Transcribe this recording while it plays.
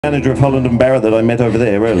Manager of Holland and Barrett that I met over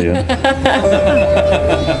there earlier.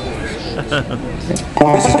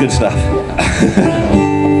 This is good stuff.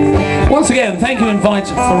 Once again, thank you for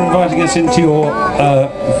inviting us into your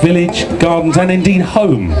village, gardens, and indeed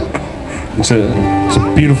home. It's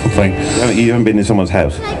a beautiful thing. You haven't been in someone's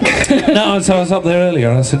house? No, so I was up there earlier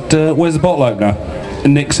and I said, where's the bottle opener?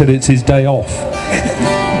 And Nick said it's his day off.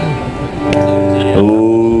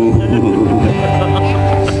 Oh.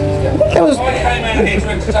 That was... I came out here to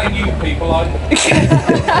entertain you people.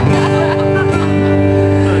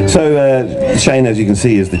 So Shane, as you can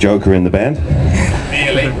see, is the Joker in the band.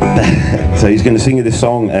 Really? So he's going to sing you this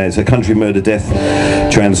song. It's a country murder death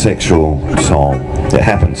transsexual song. It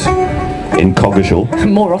happens in Coggeshall.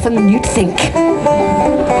 More often than you'd think.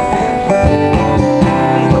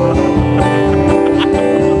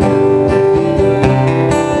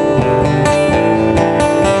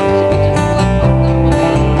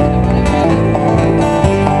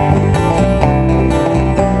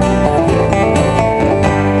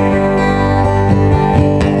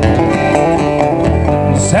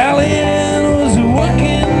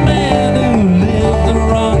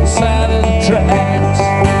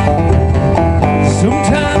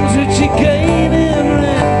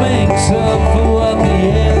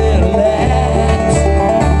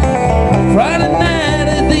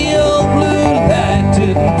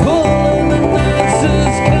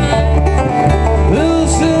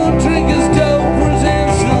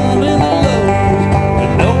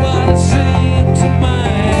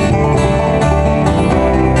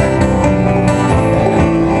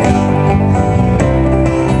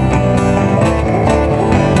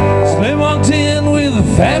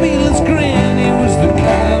 Fabulous grin, he was the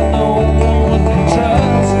kind no woman could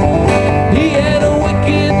trust. He had a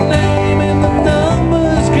wicked name in the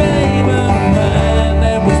numbers game, and a mind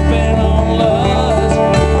that was bent on lust.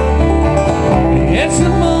 He had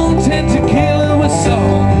some old tentacular with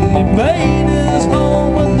song, he made his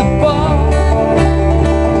home at the bar.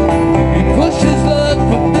 He pushed his luck,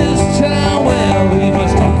 but this time, well, he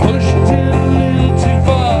must have pushed it a little too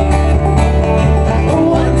far.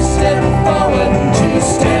 One step forward,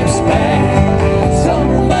 steps back.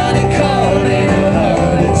 Somebody called it a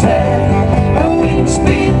heart attack. A wind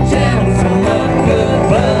speed down from up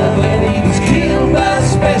above, and he was killed by a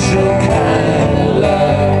special kind of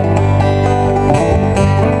love.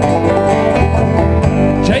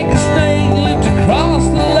 Jake the Snake lived across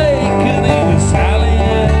the lake, and he was Sally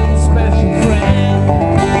Ann's special friend.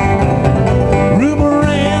 Rumor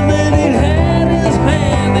ran that he'd had his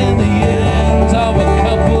hand in the ends of a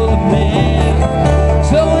couple of men.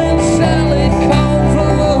 So when Sally called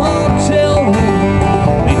from the hotel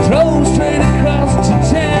room, he drove straight across to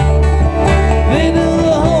town. They knew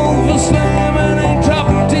the hole for Slim and they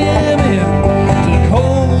dropped him in to the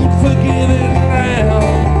cold, forgiving ground.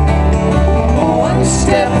 One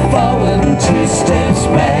step forward and two steps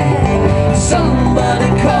back. Somebody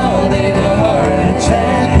called it a heart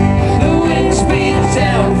attack. The wind speeds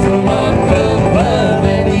down from up above,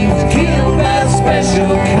 and he was killed by a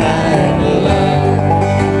special kind of love.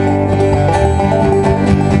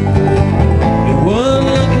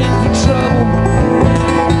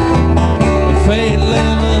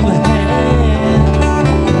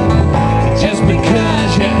 Just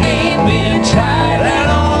because you ain't been tried, that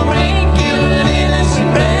don't make you an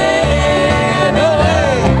innocent man.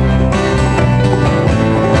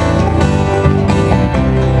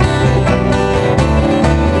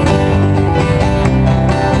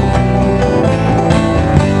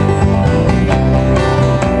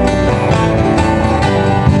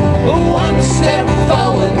 Oh, one step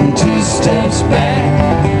forward and two steps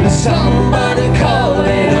back. Somebody called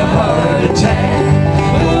it a heart attack.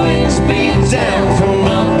 The wind speeds down from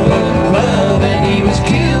up above, and he was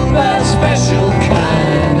killed by a special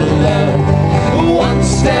kind of love. One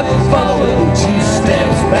step forward and two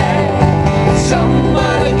steps back.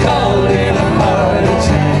 Somebody called it a heart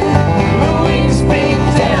attack. The wind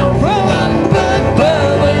speeds down from up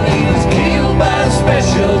above, and he was killed by a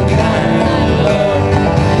special kind of love.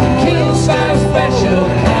 Killed by a special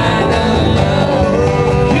kind of love.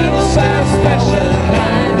 Special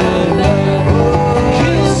kind of love.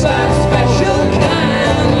 Kill some special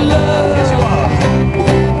kind of love. Yes, you are.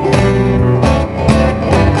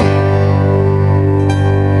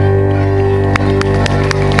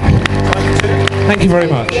 Thank you very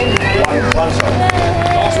much. One song.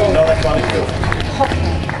 No, that's funny.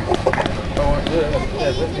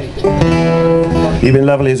 You've been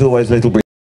lovely as always, Little Brit.